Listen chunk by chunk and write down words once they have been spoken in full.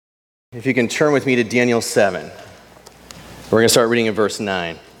If you can turn with me to Daniel 7. We're going to start reading in verse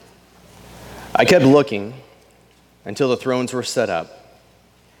 9. I kept looking until the thrones were set up,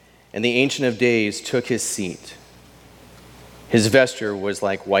 and the Ancient of Days took his seat. His vesture was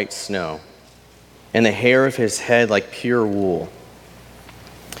like white snow, and the hair of his head like pure wool.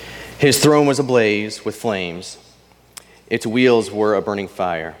 His throne was ablaze with flames. Its wheels were a burning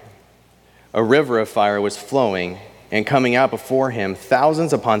fire. A river of fire was flowing, and coming out before him,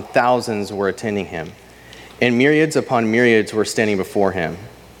 thousands upon thousands were attending him, and myriads upon myriads were standing before him.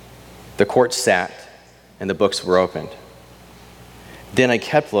 The court sat, and the books were opened. Then I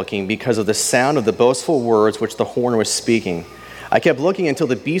kept looking because of the sound of the boastful words which the horn was speaking. I kept looking until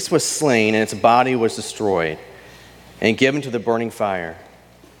the beast was slain, and its body was destroyed, and given to the burning fire.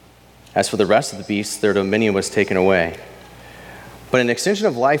 As for the rest of the beasts, their dominion was taken away. But an extension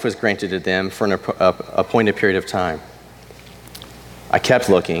of life was granted to them for an appointed period of time. I kept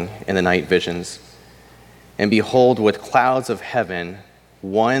looking in the night visions, and behold, with clouds of heaven,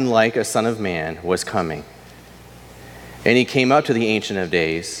 one like a son of man was coming. And he came up to the Ancient of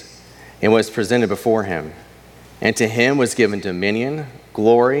Days, and was presented before him. And to him was given dominion,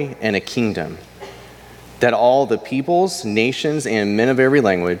 glory, and a kingdom, that all the peoples, nations, and men of every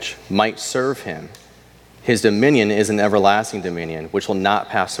language might serve him. His dominion is an everlasting dominion, which will not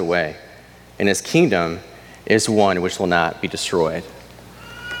pass away, and his kingdom is one which will not be destroyed.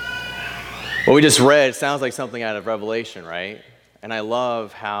 What we just read sounds like something out of Revelation, right? And I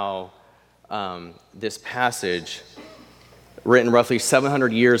love how this passage, written roughly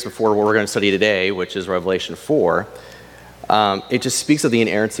 700 years before what we're going to study today, which is Revelation 4, it just speaks of the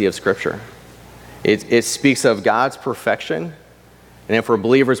inerrancy of Scripture. It speaks of God's perfection. And if we're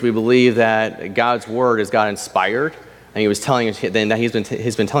believers, we believe that God's word is God inspired, and he was telling us then that he's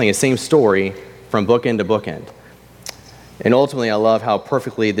been telling the same story from book end to book end. And ultimately, I love how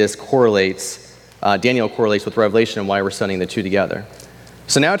perfectly this correlates, Daniel correlates with Revelation and why we're studying the two together.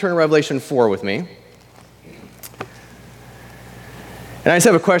 So now turn to Revelation 4 with me. And I just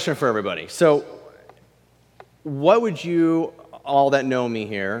have a question for everybody. So what would you, all that know me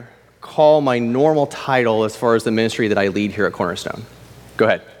here, call my normal title as far as the ministry that I lead here at Cornerstone? Go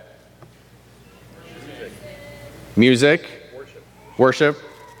ahead. Music. Worship.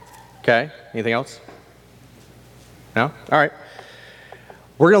 Okay. Anything else? No? All right.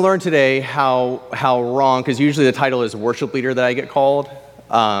 We're going to learn today how wrong, because usually the title is worship leader that I get called,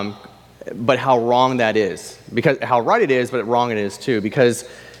 but how wrong that is. Because how right it is, but wrong it is too. Because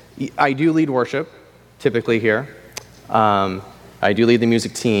I do lead worship, typically here. I do lead the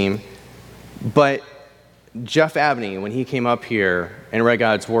music team. But Jeff Abney, when he came up here and read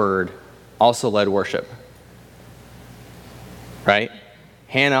God's word, also led worship. Right?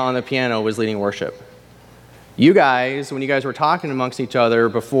 Hannah on the piano was leading worship. You guys, when you guys were talking amongst each other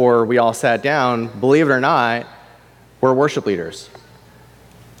before we all sat down, believe it or not, we're worship leaders.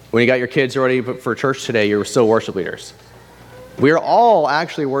 When you got your kids ready for church today, you're still worship leaders. We're all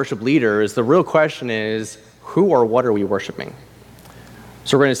actually worship leaders. The real question is, who or what are we worshiping?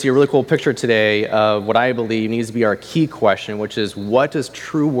 So we're going to see a really cool picture today of what I believe needs to be our key question, which is, what does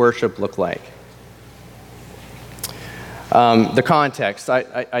true worship look like? The context.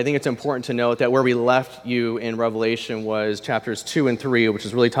 I think it's important to note that where we left you in Revelation was chapters 2 and 3, which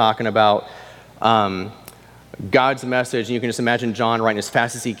is really talking about God's message. And you can just imagine John writing as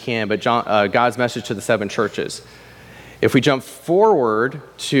fast as he can, but God's message to the 7 churches. If we jump forward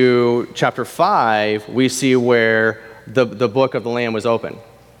to chapter 5, we see where the book of the Lamb was open.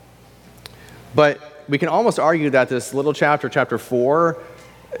 But we can almost argue that this little chapter, chapter 4,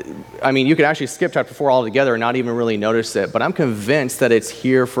 I mean, you could actually skip chapter 4 altogether and not even really notice it, but I'm convinced that it's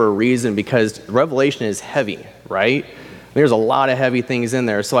here for a reason, because Revelation is heavy, right? There's a lot of heavy things in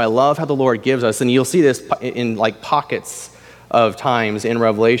there. So I love how the Lord gives us, and you'll see this in like pockets of times in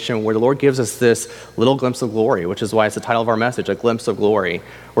Revelation where the Lord gives us this little glimpse of glory, which is why it's the title of our message, A Glimpse of Glory,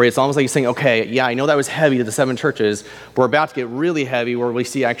 where it's almost like he's saying, okay, yeah, I know that was heavy to the 7 churches. We're about to get really heavy, where we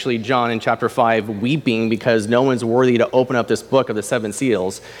see actually John in chapter 5 weeping because no one's worthy to open up this book of the 7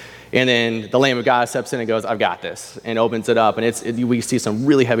 seals. And then the Lamb of God steps in and goes, I've got this, and opens it up. And we see some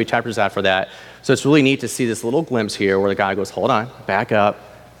really heavy chapters after that. So it's really neat to see this little glimpse here where the guy goes, hold on, back up.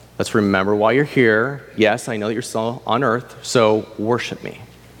 Let's remember why you're here. Yes, I know that you're still on earth, so worship me.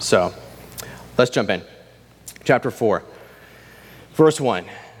 So let's jump in. Chapter 4, verse 1.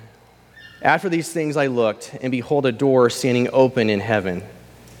 After these things I looked, and behold, a door standing open in heaven.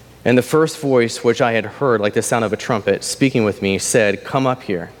 And the first voice which I had heard, like the sound of a trumpet, speaking with me, said, come up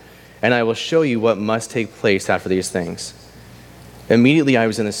here, and I will show you what must take place after these things. Immediately I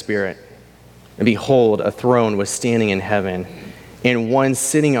was in the Spirit, and behold, a throne was standing in heaven, and one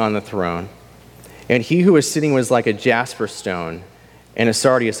sitting on the throne. And he who was sitting was like a jasper stone and a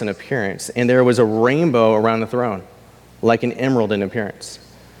sardius in appearance. And there was a rainbow around the throne, like an emerald in appearance.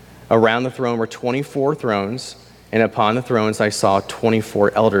 Around the throne were 24 thrones, and upon the thrones I saw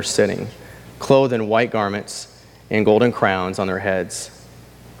 24 elders sitting, clothed in white garments and golden crowns on their heads.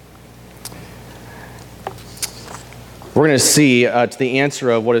 We're going to see to the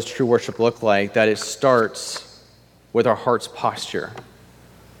answer of what does true worship look like, that it starts with our heart's posture,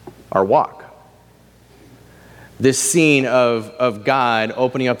 our walk. This scene of God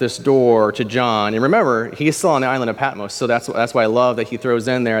opening up this door to John. And remember, he's still on the island of Patmos, so that's why I love that he throws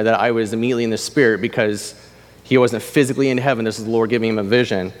in there that I was immediately in the Spirit, because he wasn't physically in heaven. This is the Lord giving him a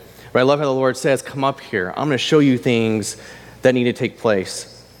vision. But I love how the Lord says, come up here. I'm going to show you things that need to take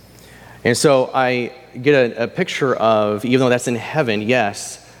place. And so I get a picture of, even though that's in heaven,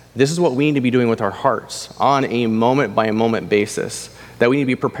 yes, this is what we need to be doing with our hearts on a moment-by-moment basis, that we need to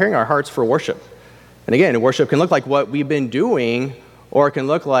be preparing our hearts for worship. And again, worship can look like what we've been doing, or it can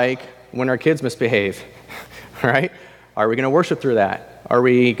look like when our kids misbehave, right? Are we going to worship through that? Are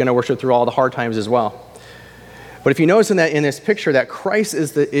we going to worship through all the hard times as well? But if you notice in this picture that Christ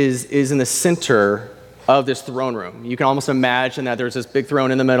is in the center of this throne room. You can almost imagine that there's this big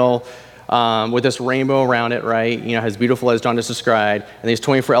throne in the middle with this rainbow around it, right? As beautiful as John just described, and these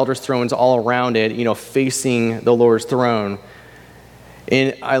 24 elders' thrones all around it, facing the Lord's throne.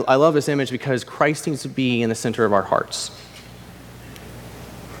 And I love this image because Christ needs to be in the center of our hearts.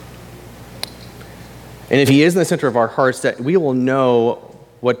 And if he is in the center of our hearts, that we will know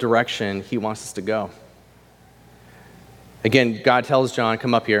what direction he wants us to go. Again, God tells John,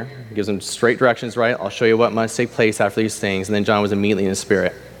 come up here. He gives him straight directions, right? I'll show you what must take place after these things. And then John was immediately in the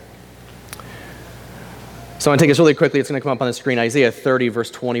Spirit. So I'm going to take this really quickly. It's going to come up on the screen. Isaiah 30, verse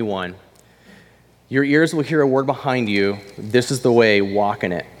 21. Your ears will hear a word behind you. This is the way, walk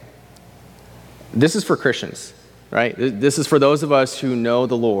in it. This is for Christians, right? This is for those of us who know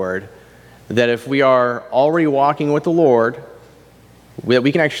the Lord, that if we are already walking with the Lord, that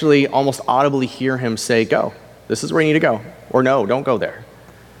we can actually almost audibly hear him say, go. This is where you need to go. Or no, don't go there.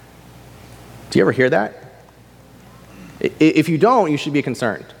 Do you ever hear that? If you don't, you should be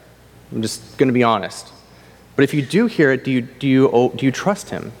concerned. I'm just going to be honest. But if you do hear it, do you trust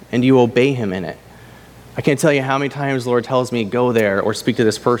him? And do you obey him in it? I can't tell you how many times the Lord tells me, go there, or speak to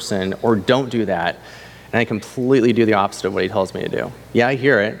this person, or don't do that. And I completely do the opposite of what he tells me to do. Yeah, I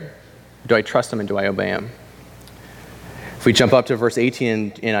hear it. Do I trust him and do I obey him? If we jump up to verse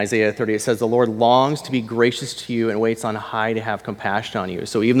 18 in Isaiah 30, it says, the Lord longs to be gracious to you and waits on high to have compassion on you.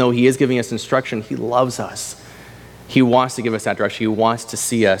 So even though he is giving us instruction, he loves us. He wants to give us that direction. He wants to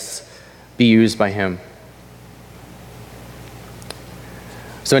see us be used by him.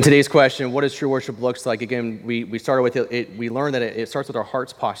 So in today's question, what does true worship looks like? Again, we started with it. We learned that it starts with our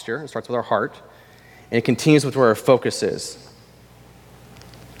heart's posture. It starts with our heart. And it continues with where our focus is.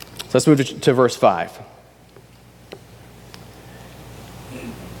 So let's move to verse 5.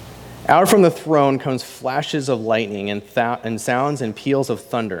 Out from the throne comes flashes of lightning and sounds and peals of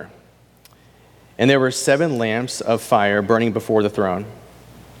thunder. And there were 7 lamps of fire burning before the throne,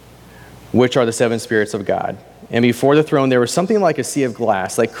 which are the 7 spirits of God. And before the throne there was something like a sea of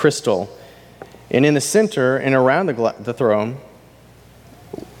glass, like crystal. And in the center and around the throne,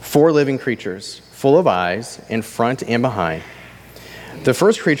 4 living creatures, full of eyes, in front and behind. The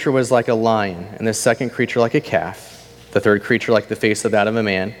first creature was like a lion, and the second creature like a calf, the third creature like the face of that of a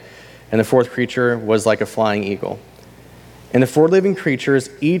man, and the fourth creature was like a flying eagle. And the 4 living creatures,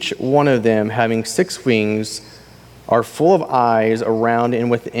 each one of them having 6 wings, are full of eyes around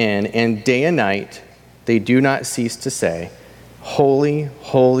and within, and day and night they do not cease to say, holy,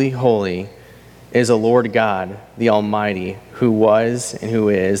 holy, holy is the Lord God, the Almighty, who was and who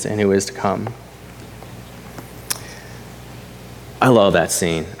is to come. I love that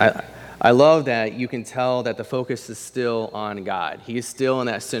scene. I love that you can tell that the focus is still on God. He is still in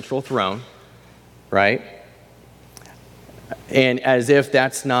that central throne, right? And as if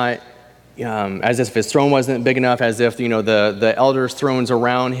that's not, as if his throne wasn't big enough, as if, the elders' thrones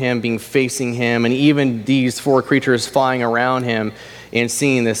around him being facing him, and even these 4 creatures flying around him and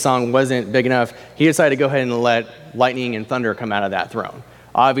seeing this song wasn't big enough, he decided to go ahead and let lightning and thunder come out of that throne.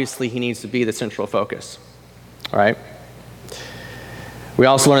 Obviously, he needs to be the central focus, all right? We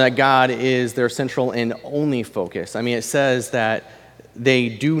also learn that God is their central and only focus. I mean, it says that they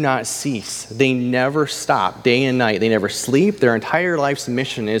do not cease. They never stop, day and night. They never sleep. Their entire life's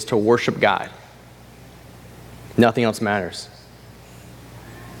mission is to worship God. Nothing else matters.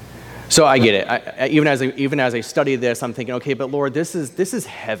 So I get it. Even as I study this, I'm thinking, okay, but Lord, this is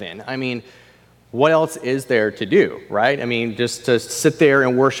heaven. I mean, What else is there to do, right? I mean, just to sit there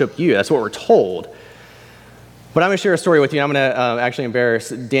and worship you. That's what we're told. But I'm going to share a story with you. I'm going to actually embarrass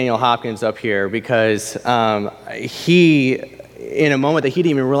Daniel Hopkins up here because he, in a moment that he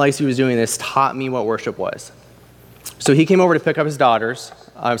didn't even realize he was doing this, taught me what worship was. So he came over to pick up his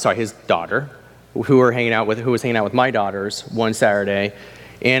daughter, who was hanging out with my daughters one Saturday.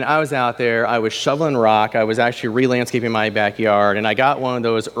 And I was out there, I was shoveling rock, I was actually re-landscaping my backyard, and I got one of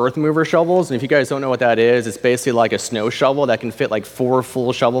those earth mover shovels, and if you guys don't know what that is, it's basically like a snow shovel that can fit like 4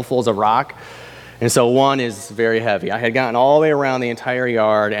 full shovelfuls of rock. And so one is very heavy. I had gotten all the way around the entire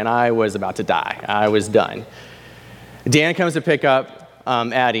yard, and I was about to die. I was done. Dan comes to pick up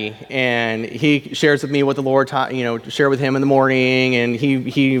Addie, and he shares with me what the Lord taught, share with him in the morning, and he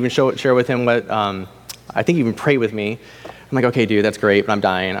even share with him what, I think he even prayed with me. I'm like, okay, dude, that's great, but I'm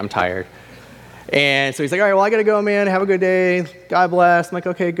dying, I'm tired. And so he's like, all right, well, I gotta go, man, have a good day, God bless. I'm like,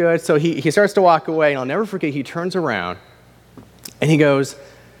 okay, good. So he starts to walk away, and I'll never forget, he turns around, and he goes,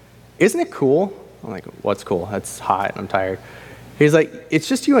 isn't it cool? I'm like, what's cool? That's hot, I'm tired. He's like, it's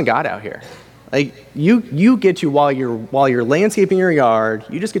just you and God out here. Like, you get to, while you're landscaping your yard,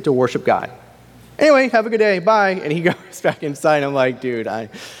 you just get to worship God. Anyway, have a good day, bye. And he goes back inside, and I'm like, dude,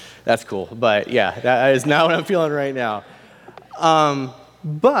 that's cool. But yeah, that is not what I'm feeling right now.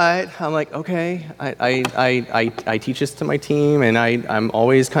 But I'm like, okay, I teach this to my team, and I'm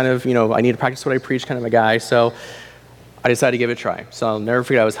always kind of, I need to practice what I preach kind of a guy, so I decided to give it a try. So I'll never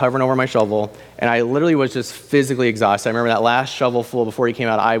forget, I was hovering over my shovel, and I literally was just physically exhausted. I remember that last shovelful before he came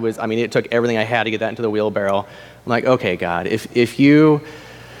out, it took everything I had to get that into the wheelbarrow. I'm like, okay, God, if you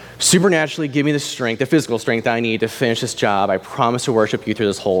supernaturally give me the strength, the physical strength I need to finish this job, I promise to worship you through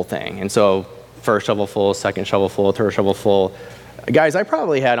this whole thing. And so first shovelful, second shovelful, third shovelful. Guys, I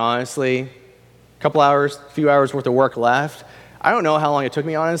probably had, honestly, a few hours worth of work left. I don't know how long it took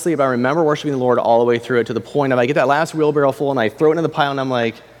me, honestly, but I remember worshiping the Lord all the way through it to the point of I get that last wheelbarrow full and I throw it into the pile and I'm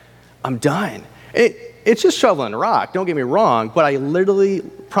like, I'm done. It's just shoveling rock, don't get me wrong, but I literally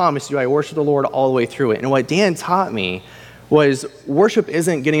promise you I worship the Lord all the way through it. And what Dan taught me was worship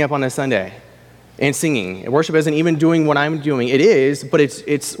isn't getting up on a Sunday and singing. Worship isn't even doing what I'm doing. It is, but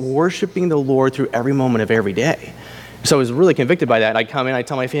it's worshiping the Lord through every moment of every day. So I was really convicted by that. I'd come in, I'd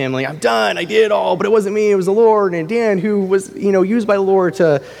tell my family, I'm done, I did it all, but it wasn't me, it was the Lord, and Dan, who was, used by the Lord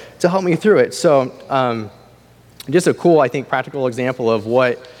to help me through it. So just a cool, I think, practical example of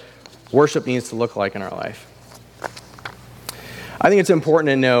what worship needs to look like in our life. I think it's important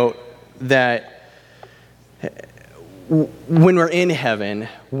to note that when we're in heaven,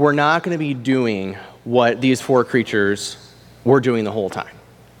 we're not going to be doing what these 4 creatures were doing the whole time,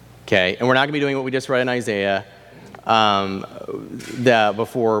 okay? And we're not going to be doing what we just read in Isaiah, that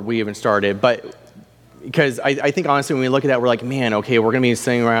before we even started, but because I think honestly when we look at that, we're like, man, okay, we're gonna be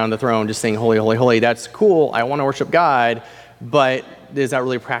sitting around the throne just saying holy, holy, holy. That's cool, I want to worship God, but is that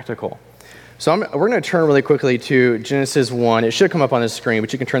really practical? So we're going to turn really quickly to Genesis 1. It should come up on the screen,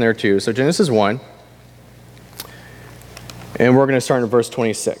 but you can turn there too. So Genesis 1, and we're going to start in verse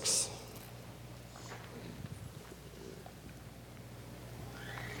 26.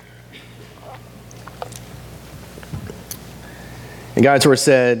 And God's word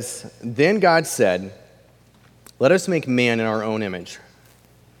says, then God said, let us make man in our own image,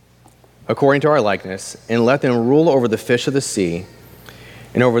 according to our likeness, and let them rule over the fish of the sea,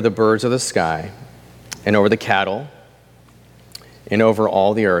 and over the birds of the sky, and over the cattle, and over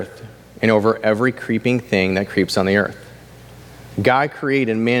all the earth, and over every creeping thing that creeps on the earth. God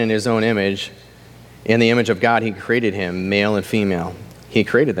created man in his own image. In the image of God, he created him, male and female. He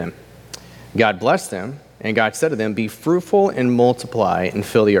created them. God blessed them. And God said to them, be fruitful and multiply and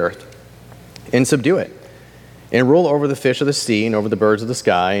fill the earth and subdue it and rule over the fish of the sea and over the birds of the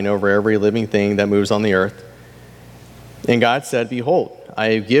sky and over every living thing that moves on the earth. And God said, behold, I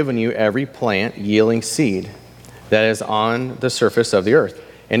have given you every plant yielding seed that is on the surface of the earth,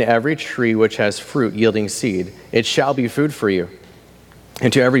 and every tree which has fruit yielding seed. It shall be food for you.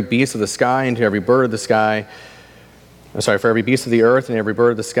 And to every beast of the sky and to every bird of the sky, for every beast of the earth and every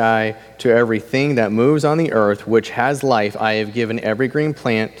bird of the sky, to everything that moves on the earth which has life, I have given every green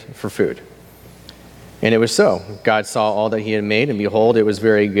plant for food. And it was so. God saw all that he had made, and behold, it was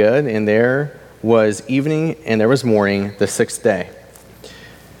very good. And there was evening and there was morning, the 6th day.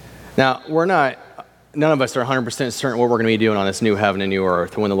 Now, none of us are 100% certain what we're going to be doing on this new heaven and new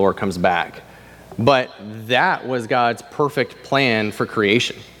earth when the Lord comes back. But that was God's perfect plan for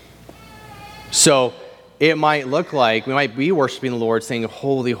creation. So it might look like we might be worshiping the Lord saying,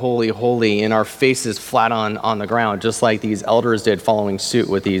 holy, holy, holy, and our faces flat on the ground, just like these elders did following suit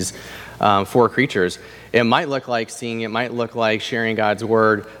with these 4 creatures. It might look like singing, it might look like sharing God's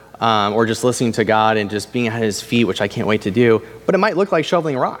word, or just listening to God and just being at his feet, which I can't wait to do. But it might look like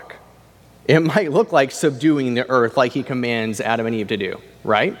shoveling rock. It might look like subduing the earth like he commands Adam and Eve to do,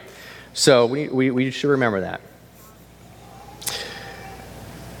 right? So we should remember that.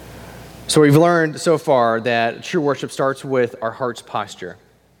 So we've learned so far that true worship starts with our heart's posture.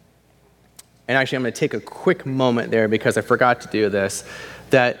 And actually, I'm going to take a quick moment there because I forgot to do this,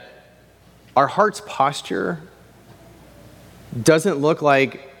 that our heart's posture doesn't look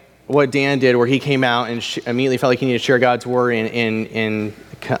like what Dan did, where he came out and immediately felt like he needed to share God's word and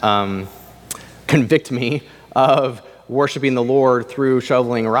convict me of worshiping the Lord through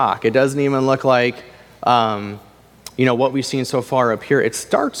shoveling rock. It doesn't even look like, what we've seen so far up here. It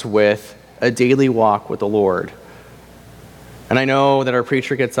starts with a daily walk with the Lord. And I know that our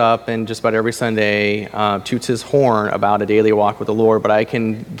preacher gets up and just about every Sunday toots his horn about a daily walk with the Lord, but I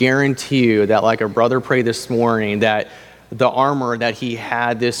can guarantee you that, like our brother prayed this morning, that the armor that he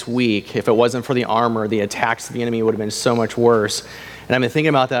had this week, if it wasn't for the armor, the attacks of the enemy would have been so much worse. And I've been thinking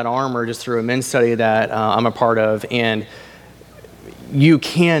about that armor just through a men's study that I'm a part of, and you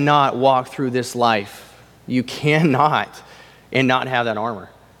cannot walk through this life. You cannot and not have that armor.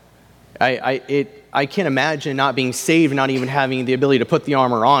 I can't imagine not being saved, not even having the ability to put the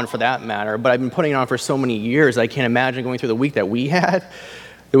armor on for that matter, but I've been putting it on for so many years, I can't imagine going through the week that we had,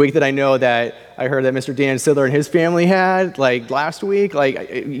 the week that I know that I heard that Mr. Dan Sidler and his family had, like last week.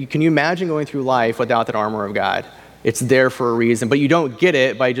 Can you imagine going through life without that armor of God? It's there for a reason, but you don't get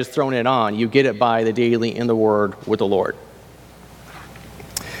it by just throwing it on. You get it by the daily in the Word with the Lord.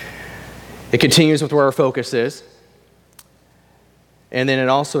 It continues with where our focus is. And then it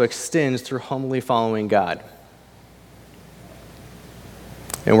also extends through humbly following God.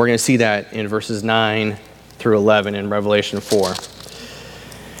 And we're going to see that in verses 9 through 11 in Revelation 4.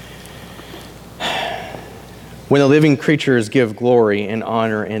 When the living creatures give glory and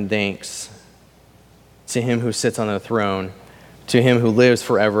honor and thanks to him who sits on the throne, to him who lives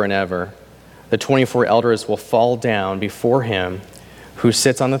forever and ever, the 24 elders will fall down before him who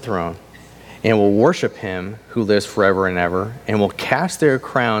sits on the throne, and will worship him who lives forever and ever, and will cast their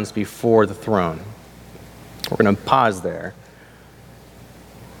crowns before the throne. We're going to pause there.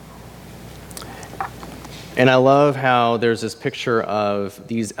 And I love how there's this picture of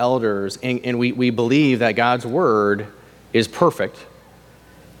these elders, and we believe that God's word is perfect.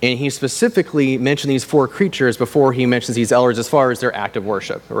 And he specifically mentioned these four creatures before he mentions these elders as far as their act of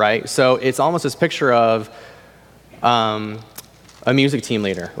worship, right? So it's almost this picture of a music team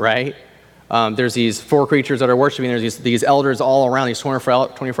leader, right? There's these four creatures that are worshiping. There's these elders all around, these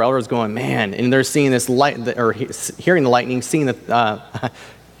 24 elders going, man, and they're seeing this light, or hearing the lightning, seeing the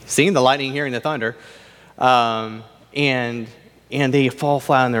lightning, hearing the thunder, and they fall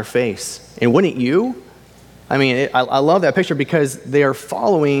flat on their face. And wouldn't you? I mean, I love that picture because they are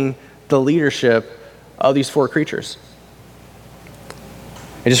following the leadership of these four creatures.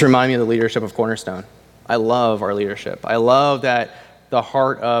 It just reminds me of the leadership of Cornerstone. I love our leadership. I love that the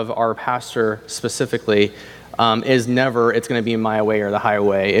heart of our pastor specifically is never, it's going to be my way or the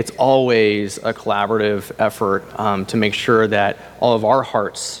highway. It's always a collaborative effort to make sure that all of our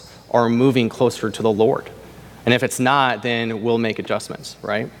hearts are moving closer to the Lord. And if it's not, then we'll make adjustments,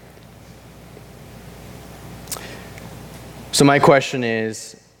 right? So my question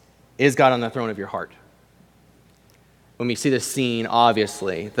is God on the throne of your heart? When we see this scene,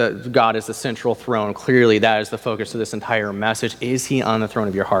 obviously, that God is the central throne. Clearly, that is the focus of this entire message. Is he on the throne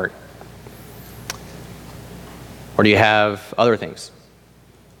of your heart? Or do you have other things?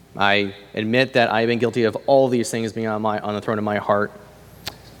 I admit that I've been guilty of all these things being on the throne of my heart.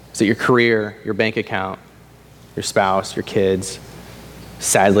 Is it your career, your bank account, your spouse, your kids,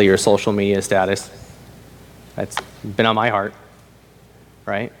 sadly, your social media status? That's been on my heart,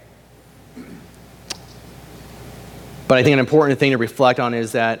 right? But I think an important thing to reflect on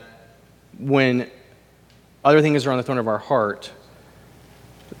is that when other things are on the throne of our heart,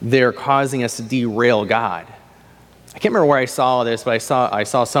 they're causing us to derail God. I can't remember where I saw this, but I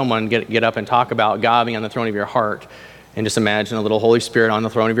saw someone get up and talk about God being on the throne of your heart. And just imagine a little Holy Spirit on the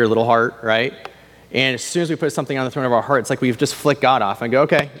throne of your little heart, right? And as soon as we put something on the throne of our heart, it's like we've just flicked God off and go,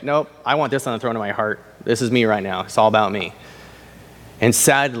 okay, nope, I want this on the throne of my heart. This is me right now. It's all about me. And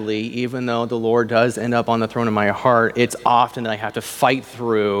sadly, even though the Lord does end up on the throne of my heart, it's often that I have to fight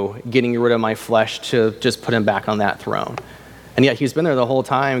through getting rid of my flesh to just put him back on that throne. And yet he's been there the whole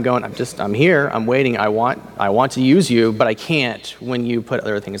time going, I'm here, I'm waiting, I want to use you, but I can't when you put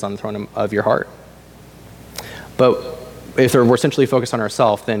other things on the throne of your heart. But if we're essentially focused on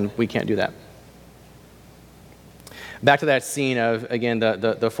ourselves, then we can't do that. Back to that scene of, again,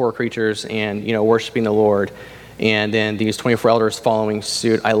 the four creatures and, worshiping the Lord. and then these 24 elders following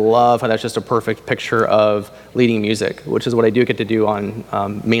suit. I love how that's just a perfect picture of leading music, which is what I do get to do on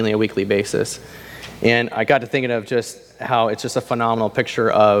mainly a weekly basis. And I got to thinking of just how it's just a phenomenal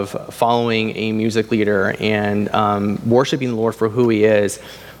picture of following a music leader and worshiping the Lord for who he is.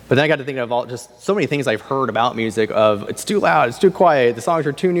 But then I got to think of just so many things I've heard about music of it's too loud, it's too quiet, the songs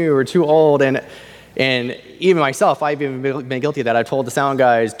are too new or too old. And even myself, I've even been guilty of that. I've told the sound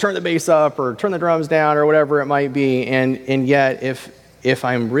guys, turn the bass up or turn the drums down or whatever it might be. And yet, if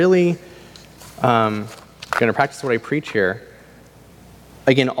I'm really going to practice what I preach here,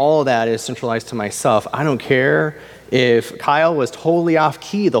 again, all of that is centralized to myself. I don't care if Kyle was totally off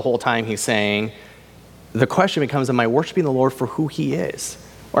key the whole time he's saying. The question becomes, am I worshiping the Lord for who he is?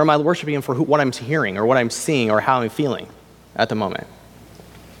 Or am I worshiping him for what I'm hearing or what I'm seeing or how I'm feeling at the moment?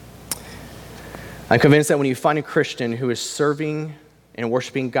 I'm convinced that when you find a Christian who is serving and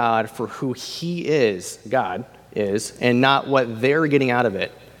worshiping God for who he is, God is, and not what they're getting out of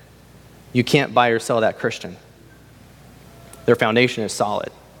it, you can't buy or sell that Christian. Their foundation is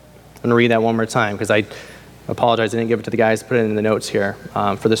solid. I'm going to read that one more time because I apologize, I didn't give it to the guys, put it in the notes here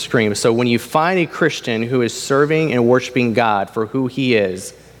for the stream. So when you find a Christian who is serving and worshiping God for who he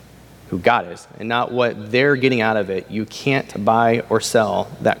is, who God is, and not what they're getting out of it, you can't buy or sell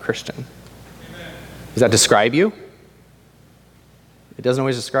that Christian. Amen. Does that describe you? It doesn't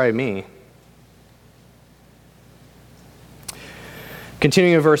always describe me.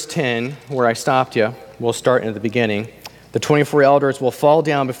 Continuing in verse 10, where I stopped you, we'll start at the beginning. The 24 elders will fall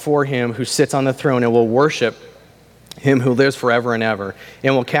down before him who sits on the throne and will worship him who lives forever and ever,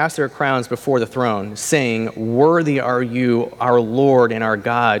 and will cast their crowns before the throne, saying, "Worthy are you, our Lord and our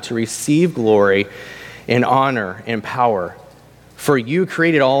God, to receive glory and honor and power. For you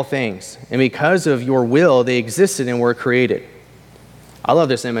created all things, and because of your will they existed and were created." I love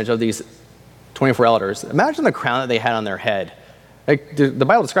this image of these 24 elders. Imagine the crown that they had on their head. Like, the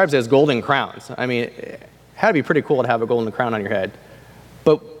Bible describes it as golden crowns. I mean, it had to be pretty cool to have a golden crown on your head.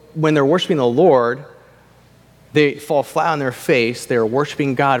 But when they're worshiping the Lord, they fall flat on their face. They're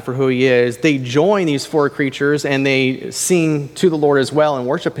worshiping God for who he is. They join these four creatures and they sing to the Lord as well and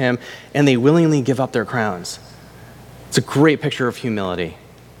worship him, and they willingly give up their crowns. It's a great picture of humility.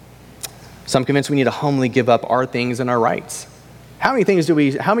 So I'm convinced we need to humbly give up our things and our rights. How many times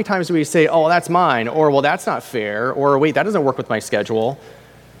do we say, "Oh, that's mine," or "Well, that's not fair," or "Wait, that doesn't work with my schedule"?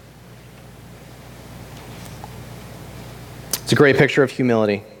 It's a great picture of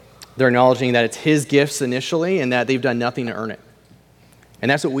humility. They're acknowledging that it's his gifts initially and that they've done nothing to earn it.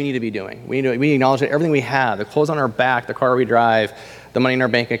 And that's what we need to be doing. We acknowledge that everything we have, the clothes on our back, the car we drive, the money in our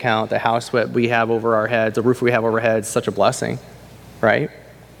bank account, the house that we have over our heads, the roof we have over our heads, such a blessing, right?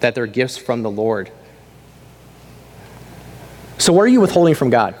 That they're gifts from the Lord. So what are you withholding from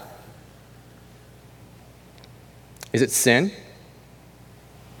God? Is it sin?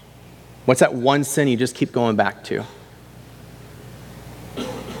 What's that one sin you just keep going back to?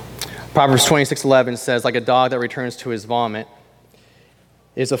 Proverbs 26:11 says, "Like a dog that returns to his vomit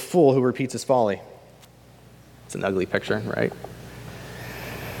is a fool who repeats his folly." It's an ugly picture, right?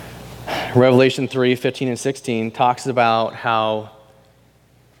 Revelation 3:15 and 16 talks about how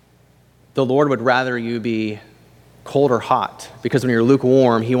the Lord would rather you be cold or hot, because when you're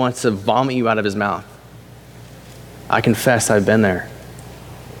lukewarm, he wants to vomit you out of his mouth. I confess I've been there.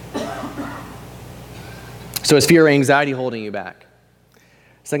 So is fear or anxiety holding you back?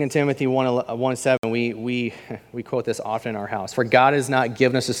 2 Timothy 1:7, we quote this often in our house. "For God has not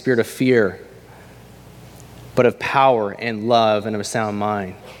given us a spirit of fear, but of power and love and of a sound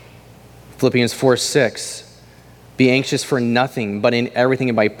mind." Philippians 4:6, "Be anxious for nothing, but in everything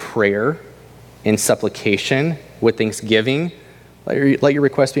and by prayer and supplication with thanksgiving, let your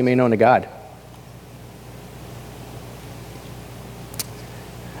requests be made known to God."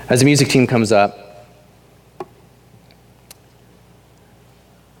 As the music team comes up,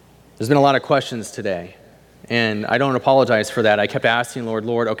 there's been a lot of questions today, and I don't apologize for that. I kept asking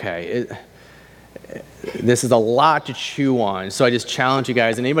Lord, okay, this is a lot to chew on, so I just challenge you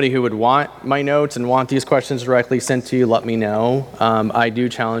guys, and anybody who would want my notes and want these questions directly sent to you, let me know. I do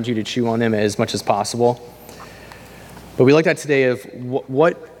challenge you to chew on them as much as possible. But we looked at today of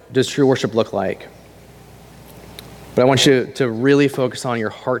what does true worship look like? But I want you to really focus on your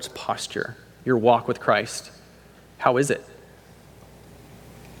heart's posture, your walk with Christ. How is it?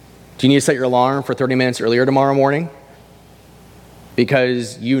 Do you need to set your alarm for 30 minutes earlier tomorrow morning?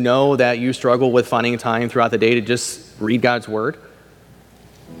 Because you know that you struggle with finding time throughout the day to just read God's word?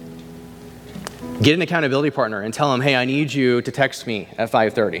 Get an accountability partner and tell them, "Hey, I need you to text me at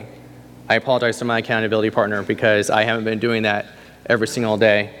 5:30. I apologize to my accountability partner because I haven't been doing that every single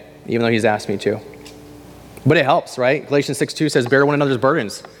day, even though he's asked me to. But it helps, right? Galatians 6:2 says, bear one another's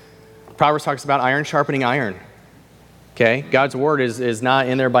burdens. Proverbs talks about iron sharpening iron. Okay? God's word is not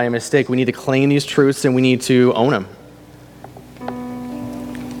in there by a mistake. We need to claim these truths and we need to own them.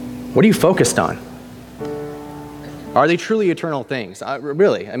 What are you focused on? Are they truly eternal things?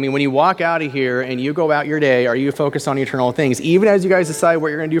 Really? I mean, when you walk out of here and you go out your day, are you focused on eternal things? Even as you guys decide what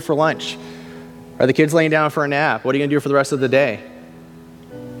you're going to do for lunch. Are the kids laying down for a nap? What are you going to do for the rest of the day?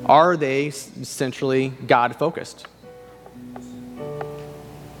 Are they essentially God-focused?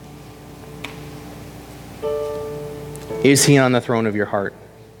 Is he on the throne of your heart?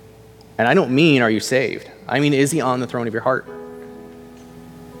 And I don't mean, are you saved? I mean, is he on the throne of your heart?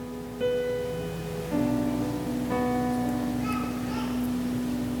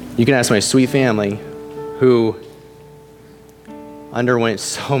 You can ask my sweet family, who underwent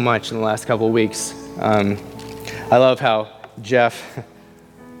so much in the last couple of weeks. I love how Jeff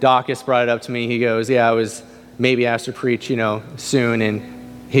Dawkins brought it up to me. He goes, yeah, I was maybe asked to preach, soon.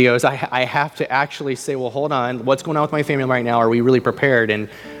 And he goes, I have to actually say, well, hold on. What's going on with my family right now? Are we really prepared? And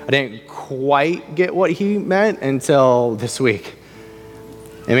I didn't quite get what he meant until this week.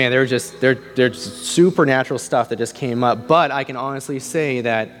 And man, there's supernatural stuff that just came up. But I can honestly say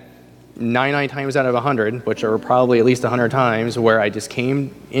that 99 times out of 100, which are probably at least 100 times, where I just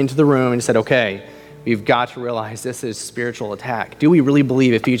came into the room and said, okay, we've got to realize this is spiritual attack. Do we really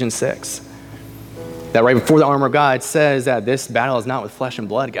believe Ephesians 6? That right before the armor of God says that this battle is not with flesh and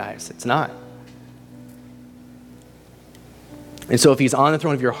blood, guys. It's not. And so if he's on the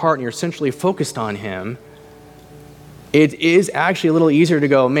throne of your heart and you're essentially focused on him, it is actually a little easier to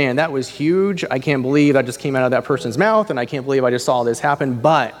go, man, that was huge. I can't believe that just came out of that person's mouth, and I can't believe I just saw this happen.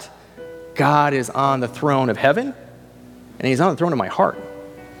 But God is on the throne of heaven, and he's on the throne of my heart.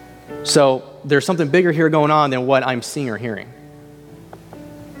 So there's something bigger here going on than what I'm seeing or hearing.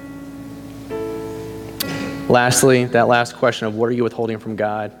 Lastly, that last question of what are you withholding from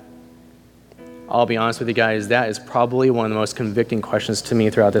God? I'll be honest with you guys, that is probably one of the most convicting questions to me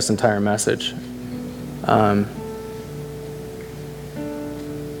throughout this entire message. 1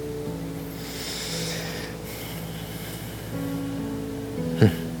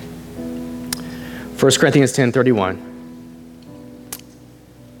 Corinthians 10:31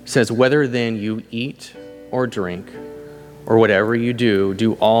 says, whether then you eat or drink or whatever you do,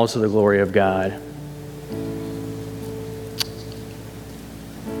 do all to the glory of God.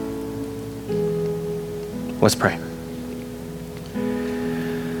 Let's pray.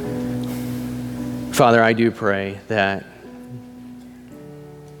 Father, I do pray that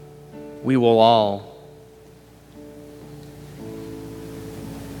we will all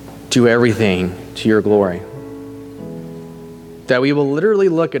do everything to your glory. That we will literally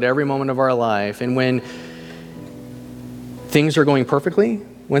look at every moment of our life, and when things are going perfectly,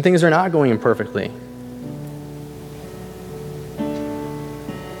 when things are not going perfectly,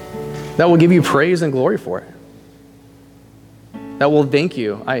 that will give you praise and glory for it. That will thank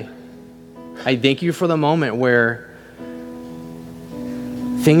you. I thank you for the moment where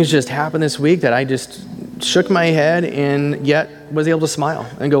things just happened this week that I just shook my head and yet was able to smile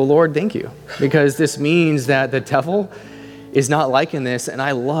and go, Lord, thank you. Because this means that the devil is not liking this, and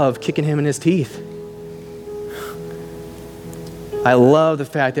I love kicking him in his teeth. I love the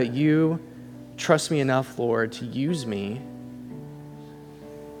fact that you trust me enough, Lord, to use me.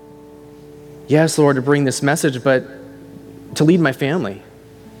 Yes, Lord, to bring this message, but to lead my family,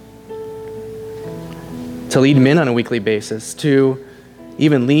 to lead men on a weekly basis, to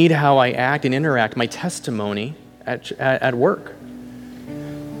even lead how I act and interact, my testimony at work.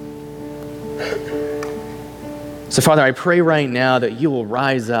 So, Father, I pray right now that you will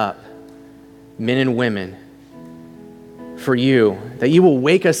rise up men and women for you, that you will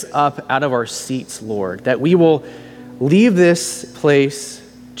wake us up out of our seats, Lord, that we will leave this place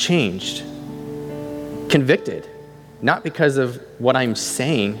changed, convicted, not because of what I'm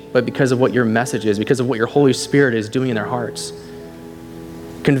saying, but because of what your message is, because of what your Holy Spirit is doing in their hearts.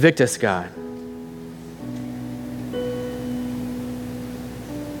 Convict us, God.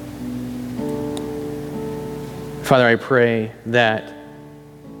 Father, I pray that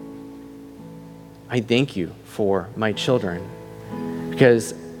I thank you for my children,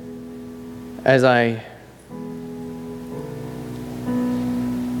 because as I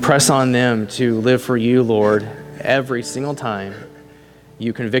press on them to live for you, Lord, every single time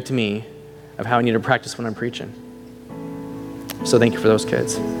you convict me of how I need to practice when I'm preaching. So thank you for those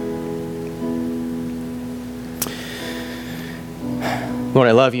kids. Lord,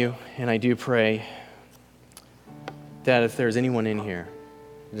 I love you, and I do pray that if there's anyone in here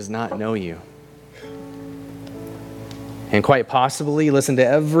who does not know you, and quite possibly listened to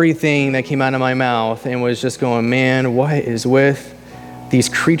everything that came out of my mouth and was just going, man, what is with these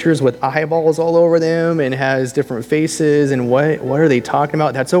creatures with eyeballs all over them and has different faces, and what are they talking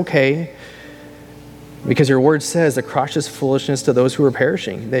about? That's okay, because your word says the cross is foolishness to those who are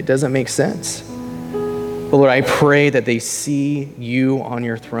perishing. That doesn't make sense. But Lord, I pray that they see you on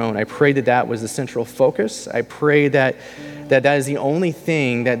your throne. I pray that that was the central focus. I pray that is the only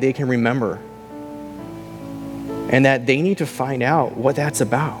thing that they can remember, and that they need to find out what that's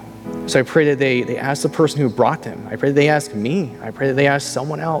about. So I pray that they ask the person who brought them. I pray that they ask me. I pray that they ask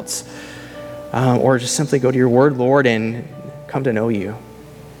someone else, or just simply go to your word, Lord, and come to know you.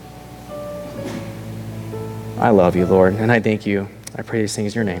 I love you, Lord, and I thank you. I pray these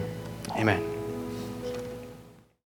things in your name. Amen.